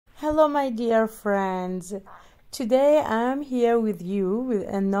Hello, my dear friends. Today I'm here with you with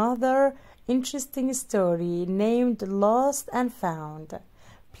another interesting story named Lost and Found.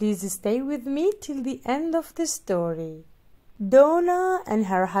 Please stay with me till the end of the story. Donna and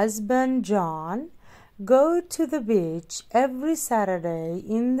her husband John go to the beach every Saturday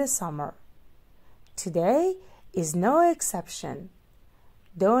in the summer. Today is no exception.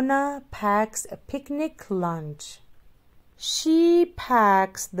 Donna packs a picnic lunch. She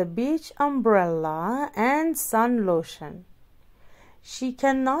packs the beach umbrella and sun lotion. She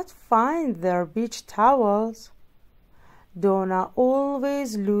cannot find their beach towels. Donna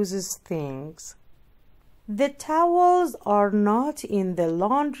always loses things. The towels are not in the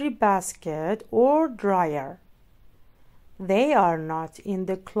laundry basket or dryer. They are not in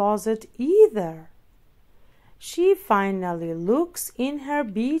the closet either. She finally looks in her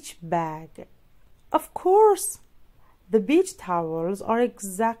beach bag. Of course, the beach towels are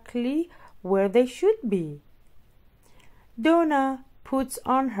exactly where they should be. Donna puts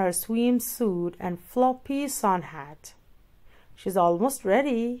on her swimsuit and floppy sun hat. She's almost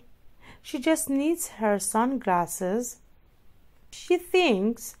ready. She just needs her sunglasses. She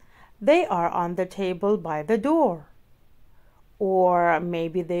thinks they are on the table by the door. Or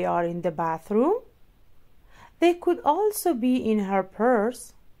maybe they are in the bathroom. They could also be in her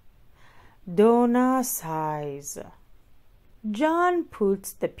purse. Donna sighs. John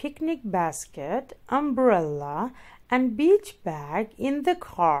puts the picnic basket, umbrella, and beach bag in the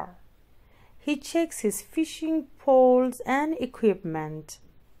car. He checks his fishing poles and equipment.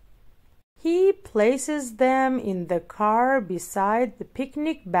 He places them in the car beside the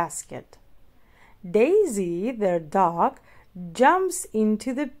picnic basket. Daisy, their dog, jumps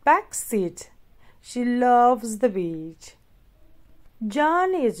into the back seat. She loves the beach.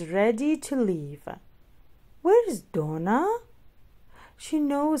 John is ready to leave. Where is Donna? She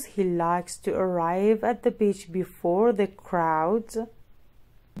knows he likes to arrive at the beach before the crowds.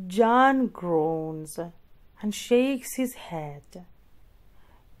 John groans and shakes his head.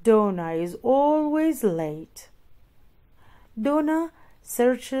 Donna is always late. Donna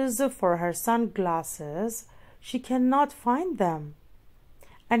searches for her sunglasses. She cannot find them.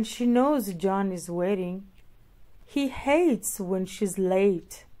 And she knows John is waiting. He hates when she's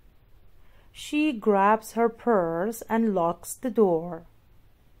late. She grabs her purse and locks the door.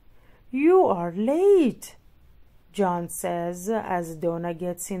 "You are late," John says as Donna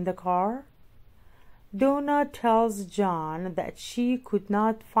gets in the car. Donna tells John that she could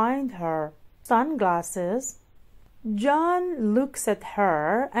not find her sunglasses. John looks at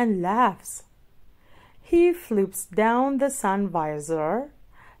her and laughs. He flips down the sun visor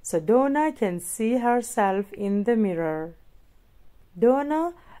so Donna can see herself in the mirror.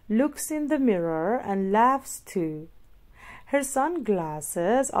 Donna looks in the mirror and laughs too. Her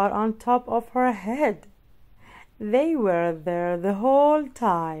sunglasses are on top of her head. They were there the whole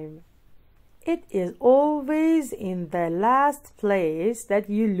time. It is always in the last place that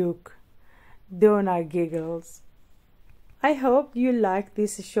you look. Donna giggles. I hope you like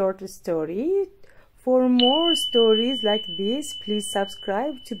this short story. For more stories like this, please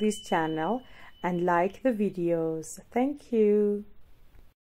subscribe to this channel and like the videos. Thank you.